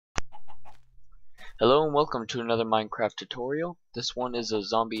Hello and welcome to another Minecraft tutorial. This one is a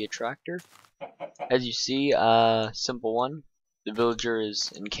zombie attractor. As you see, simple one. The villager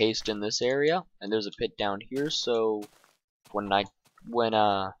is encased in this area, and there's a pit down here. So when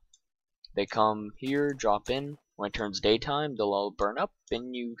they come here, drop in. When it turns daytime, they'll all burn up,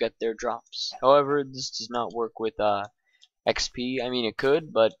 and you get their drops. However, this does not work with XP. I mean, it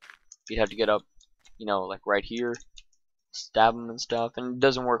could, but you'd have to get up, like right here, stab them and stuff, and it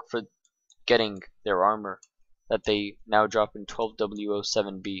doesn't work for getting their armor that they now drop in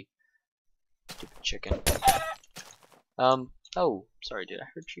 12W07B. Stupid chicken. Oh, sorry, did I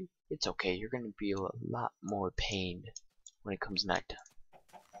hurt you? It's okay, you're gonna be a lot more pained when it comes nighttime.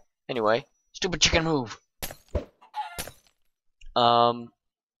 Anyway, stupid chicken move! Yeah,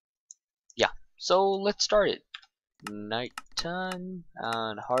 so let's start it. Nighttime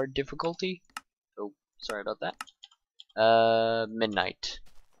on hard difficulty. Oh, sorry about that. Midnight.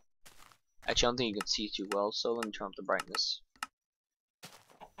 Actually, I don't think you can see too well, so let me turn up the brightness.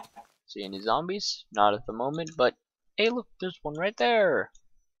 See any zombies? Not at the moment, but hey, look, there's one right there.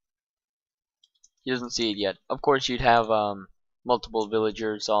 He doesn't see it yet. Of course, you'd have multiple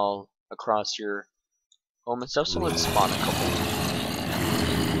villagers all across your home and stuff, so let's spawn a couple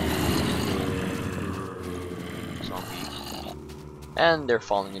zombies. And they're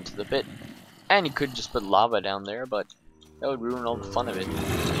falling into the pit. And you could just put lava down there, but that would ruin all the fun of it.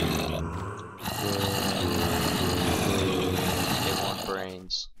 They want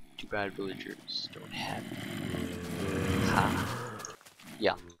brains. Too bad villagers don't have it. Ha.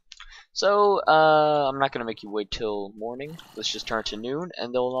 Yeah. So, I'm not gonna make you wait till morning. Let's just turn it to noon,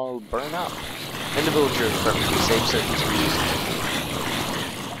 and they'll all burn up. And the villagers are perfectly safe, so it's easy.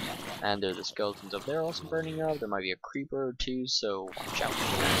 And there's the skeletons up there also burning up. There might be a creeper or two, so watch out.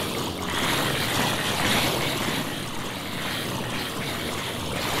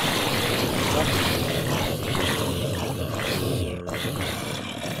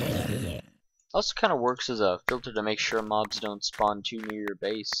 Also kind of works as a filter to make sure mobs don't spawn too near your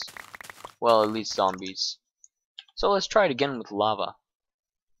base. Well, at least zombies. So let's try it again with lava.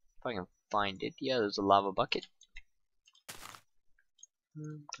 If I can find it. Yeah, there's a lava bucket.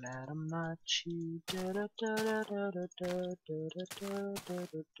 I'm glad I'm not you.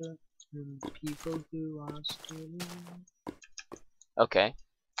 People who are stealing. Okay.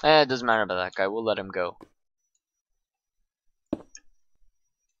 It doesn't matter about that guy. We'll let him go.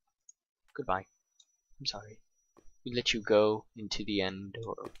 Goodbye. I'm sorry. We let you go into the end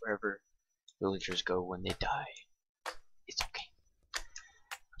or wherever villagers go when they die. It's okay.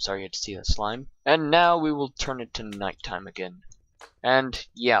 I'm sorry you had to see that slime. And now we will turn it to nighttime again. And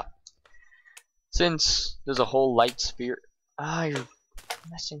yeah. Since there's a whole light sphere. You're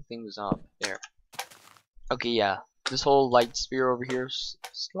messing things up. There. Okay, yeah. This whole light sphere over here.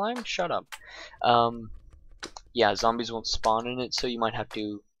 Slime, shut up. Yeah, zombies won't spawn in it, so you might have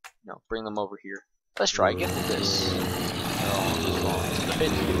to bring them over here. Let's try again with this.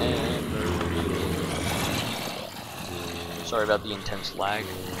 Sorry about the intense lag,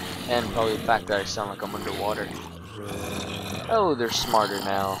 and probably the fact that I sound like I'm underwater. Oh, they're smarter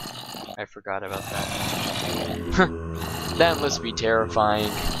now. I forgot about that. That must be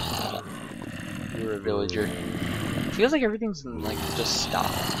terrifying. You're a villager. It feels like everything's just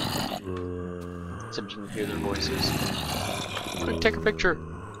stopped. Except you can hear their voices. Quick, take a picture.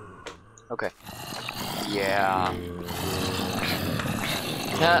 Okay. Yeah.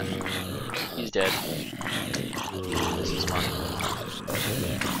 He's dead. This is fun.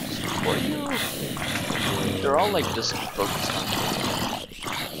 For you. They're all just focused on you.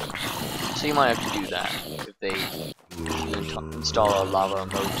 So you might have to do that if they install a lava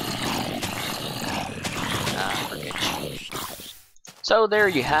emote. Forget you. So there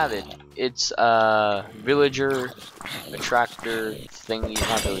you have it. It's a villager attractor thingy,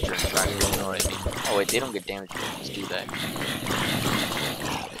 not villager attractor, you know what I mean. Oh wait, they don't get damaged, let's do that.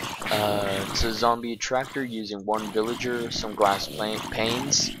 It's a zombie attractor using one villager, some glass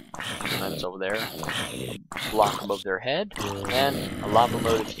panes, and that's over there, a block above their head, and a lava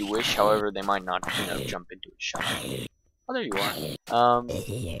mode if you wish, however they might not, jump into a shot. Oh, there you are.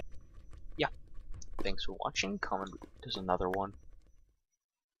 Yeah. Thanks for watching, comment, there's another one.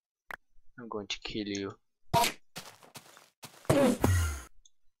 I'm going to kill you.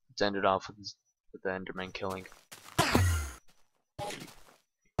 Let's end it off with the Enderman killing.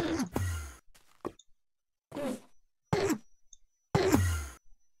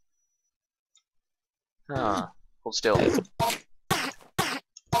 Hold still.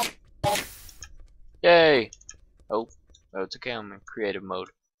 Yay! Oh, it's okay, I'm in creative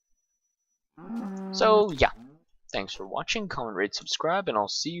mode. So, yeah. Thanks for watching, comment, rate, subscribe, and I'll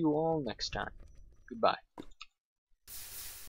see you all next time. Goodbye.